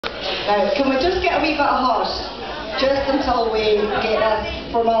Now, can we just get a wee bit of hush? Just until we get this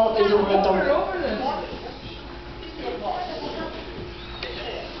formalities over and done with.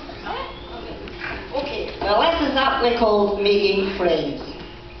 Okay, now this is aptly called Making Friends.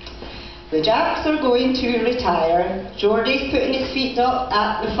 The Jacks are going to retire. Geordie's putting his feet up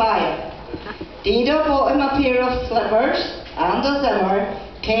at the fire. Dada bought him a pair of slippers and a zimmer.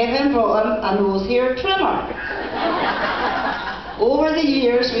 Kevin brought him a nose hair trimmer. Over the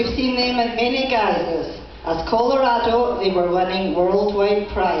years we've seen them in many guises. As Colorado they were winning worldwide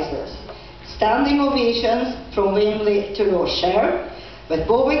prizes. Standing ovations from Wembley to Rochelle. With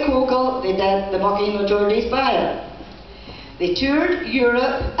Bobby Kogel they did the mucking of Geordie's Byre. They toured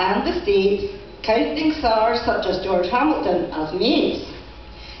Europe and the States, counting stars such as George Hamilton as mates.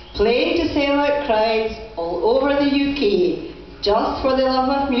 Playing to sell-out crowds all over the UK, just for the love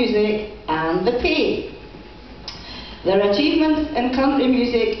of music and the pay. Their achievements in country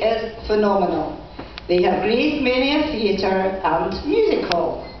music is phenomenal. They have graced many a theatre and music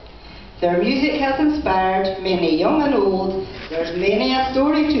hall. Their music has inspired many young and old. There's many a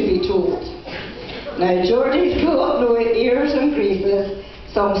story to be told. Now Geordie's got no airs and graces.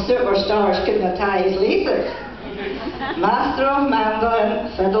 Some superstars couldn't tie his laces. Master of mandolin,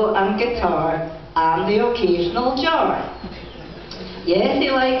 fiddle and guitar, and the occasional jar. Yes,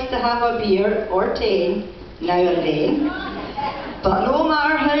 he likes to have a beer or 10 now and then, but no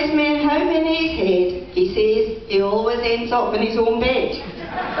matter how many he's had, he says he always ends up in his own bed.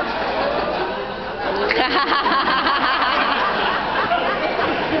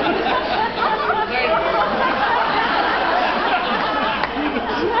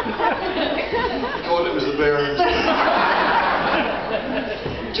 God, it was the bear.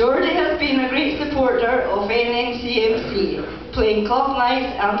 Geordie has been a great supporter of NNCMC, playing club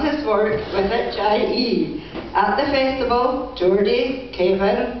nights and his work with HIE. At the festival, Geordie,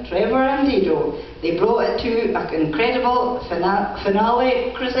 Kevin, Trevor and Dido, they brought it to an incredible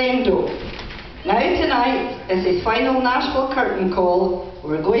finale crescendo. Now tonight is his final Nashville curtain call.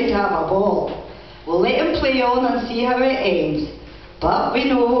 We're going to have a ball. We'll let him play on and see how it ends. But we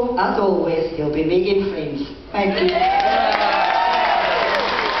know, as always, he'll be making friends. Thank you.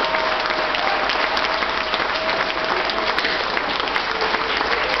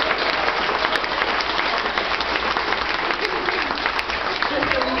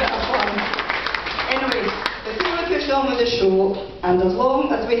 Anyway, before we push on with the show, and as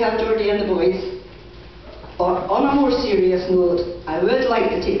long as we have Geordie and the boys, on a more serious note, I would like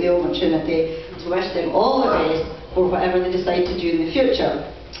to take the opportunity to wish them all the best for whatever they decide to do in the future.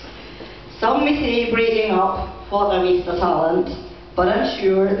 Some may say breaking up, what a waste of talent, but I'm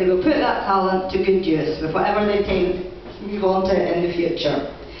sure they will put that talent to good use with whatever they tend to move on to in the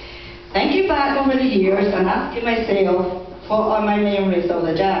future. Thinking back over the years and asking myself, what are my memories of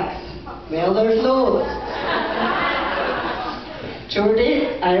the Jacks? Well, there's loads.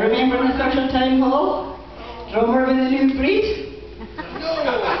 Geordie, I remember in the Fisher Town Hall, drummer with the new breed.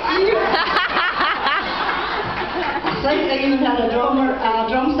 I think I even had a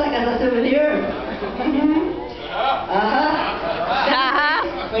drumstick as a souvenir.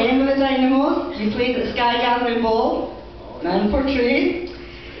 Playing with the Dynamos, you played at Sky Gathering Ball, man for tree.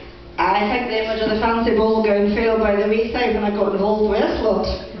 I think the image of the fancy ball gown fell by the wayside when I got involved with a slot.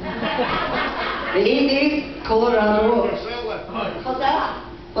 The 80s, Colorado. What's that?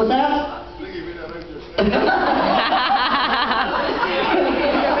 What's that?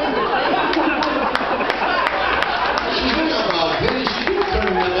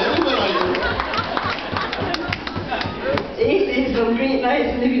 It's some great nights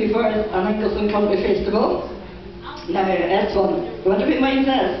in the Beaufort and Nicholson Country Festival. Now, this one. You wonder what mine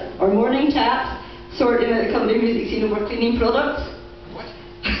says? Our morning chats, sorting out the country music scene over cleaning products. What?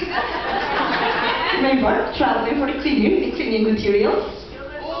 Remember, travelling for the cleaning materials.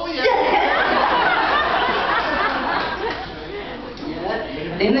 Oh, yeah. Yeah.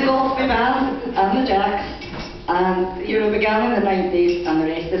 Then the Goldsby Band and the Jacks, and the hero began in the 90s, and the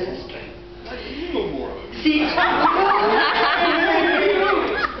rest is history. See,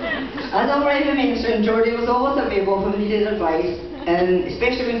 as already mentioned, Geordie was always available when we needed advice, and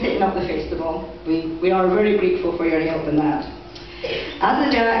especially when setting up the festival. We are very grateful for your help in that. As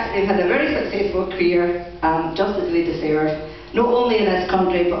the Jacks, they've had a very successful career, just as they deserve, not only in this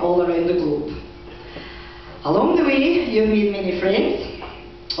country but all around the globe. Along the way, you've made many friends,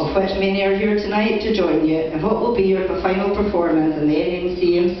 of which many are here tonight to join you in what will be your final performance in the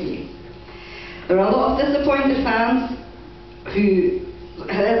NNCMC. There are a lot of disappointed fans who,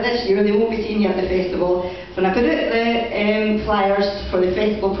 this year, they won't be seeing you at the festival. When I put out the flyers for the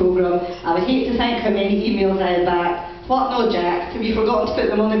festival programme, I would hate to think how many emails I had back. what no Jack, we forgot to put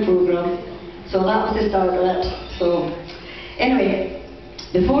them on the programme. So that was the start of it. So anyway,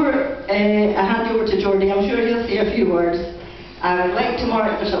 before I hand you over to Jordy, I'm sure he'll say a few words. I would like to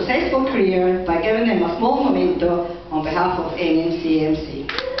mark their successful career by giving them a small memento on behalf of NNCMC.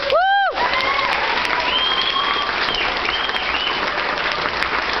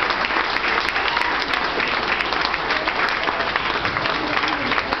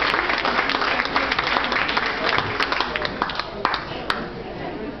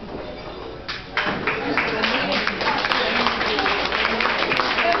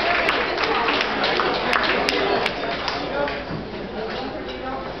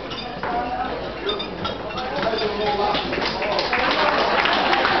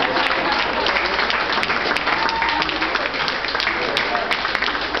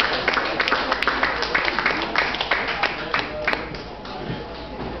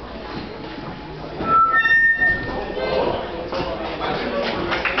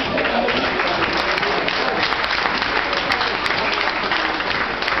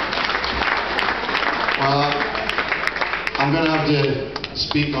 I'm going to have to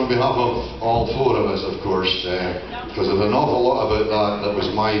speak on behalf of all four of us, of course, because there's an awful lot about that was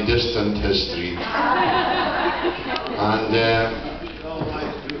my distant history. And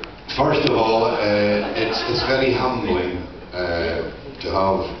first of all, it's very humbling to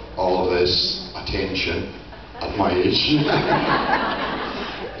have all of this attention at my age.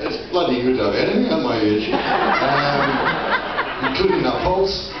 It's bloody good to have anything at my age, including a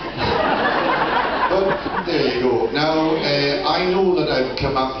pulse. But there you go. Now, I know that I've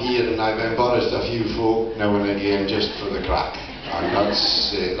come up here and I've embarrassed a few folk now and again just for the crack. And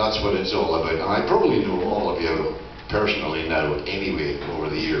that's what it's all about. And I probably know all of you personally now anyway over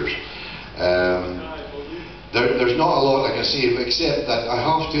the years. There's not a lot I can say except that I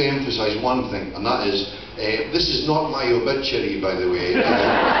have to emphasise one thing, and that is, this is not my obituary, by the way.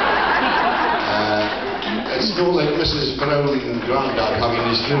 It's not like Mrs. Brown and Grandad having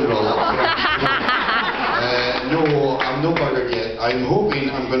his funeral up front. No, I'm no bugger yet. I'm hoping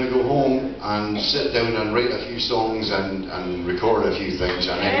I'm going to go home and sit down and write a few songs and record a few things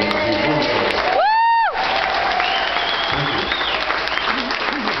and then make a few phone calls. Thank you.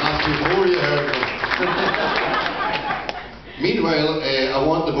 Not to bore you, Meanwhile, I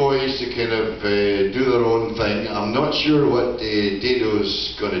want the boys to kind of do their own thing. I'm not sure what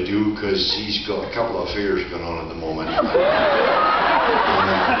Dado's going to do because he's got a couple of affairs going on at the moment.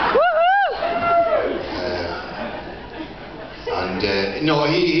 No,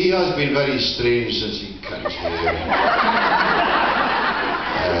 he has been very strange since he came here.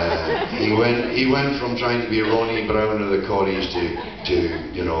 He went from trying to be Ronnie Brown of the Corries to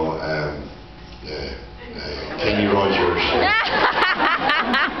you know, Kenny Rogers.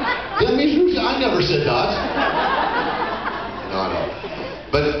 I never said that.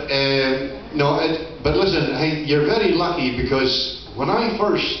 No. But listen, hey, you're very lucky because when I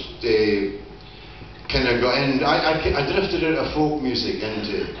first kind of got in, I drifted out of folk music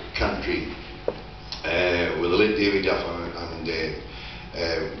into country with the late David Duff, and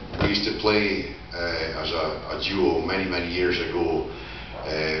we used to play as a duo many years ago.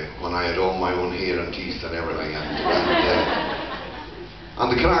 When I had all my own hair and teeth and everything,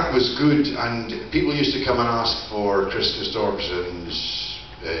 and the crack was good, and people used to come and ask for Chris Christopherson's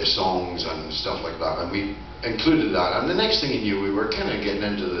songs and stuff like that, and we included that, and the next thing you knew we were kind of getting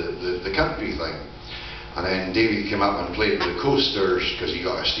into the country thing, and then Davey came up and played with the Coasters because he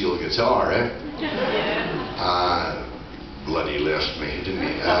got a steel guitar, bloody left me, didn't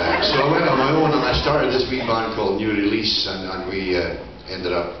he? So I went on my own and I started this wee band called New Release, and we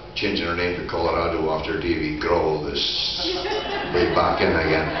ended up changing our name to Colorado after Davey Grohl this way back in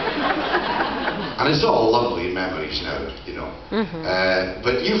again. And it's all lovely memories now, you know.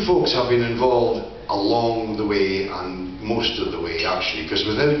 But you folks have been involved along the way and most of the way actually, because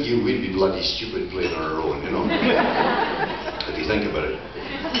without you we'd be bloody stupid playing on our own, you know. If you think about it.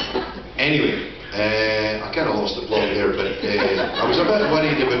 Anyway, I kind of lost the plot there, but I was a bit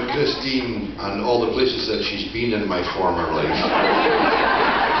worried about Christine and all the places that she's been in my former life.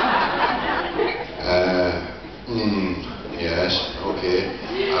 Yes, okay.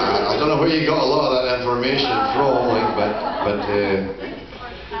 I don't know where you got a lot of that information from, like, but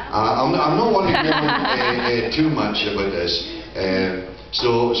I'm not wanting to go on too much about this.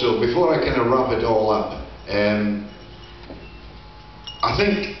 So before I kind of wrap it all up, I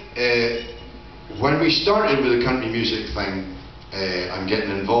think when we started with the country music thing and getting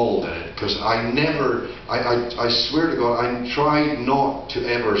involved in it, because I swear to God, I tried not to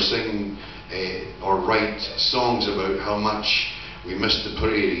ever sing or write songs about how much we missed the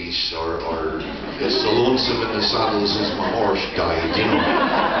prairies, or it's so lonesome in the saddle since my horse died, you know.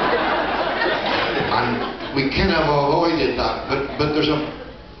 And we kind of avoided that, but there's a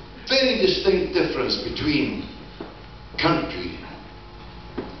very distinct difference between country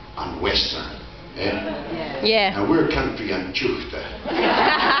and western. Yeah. Now we're country and chuchta.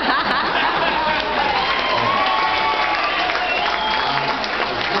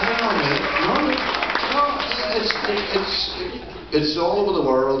 It's all over the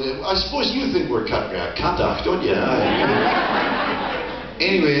world. I suppose you think we're Katach, don't you?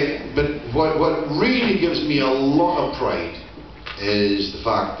 Anyway, but what really gives me a lot of pride is the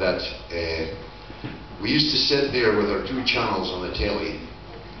fact that we used to sit there with our 2 channels on the telly,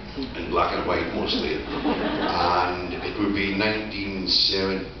 in black and white mostly, and it would be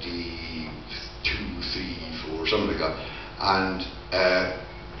 1972, 3, 4, something like that, and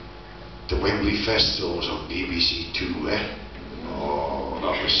the Wembley Festival was on BBC 2, Oh,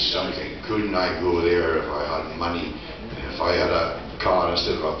 that was something. Couldn't I go there if I had money? If I had a car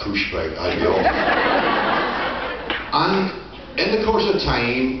instead of a push bike, I'd be off. And in the course of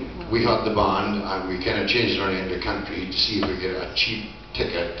time, we had the band, and we kind of changed our name to Country to see if we could get a cheap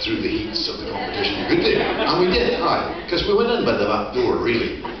ticket through the heats of the competition. We could do, and we did, because we went in by the back door,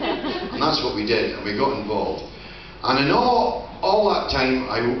 really. And that's what we did, and we got involved. And in all that time,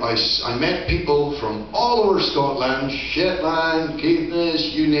 I met people from all over Scotland, Shetland,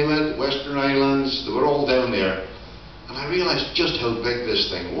 Caithness, you name it, Western Islands, they were all down there. And I realised just how big this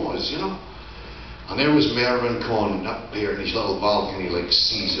thing was, you know. And there was Mervyn Conn up there in his little balcony like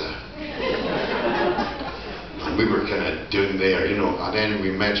Caesar. And we were kind of down there, you know, and then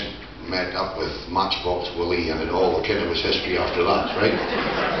we met up with Matchbox Willie, and it all kind of was history after that, right?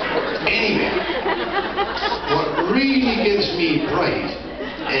 Anyway, what really gives me pride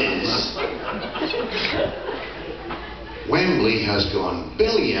is Wembley has gone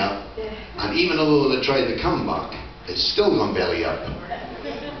belly up, and even though they tried to come back, it's still gone belly up,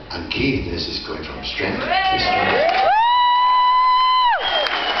 and Caithness is going from strength to strength.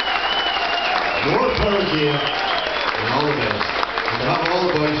 More power to you, and all the best. On behalf of all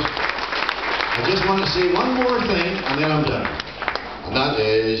the boys, I just want to say one more thing, and then I'm done. And that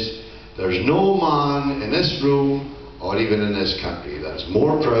is, there's no man in this room, or even in this country, that is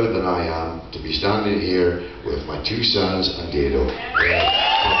more proud than I am to be standing here with my 2 sons and Dado.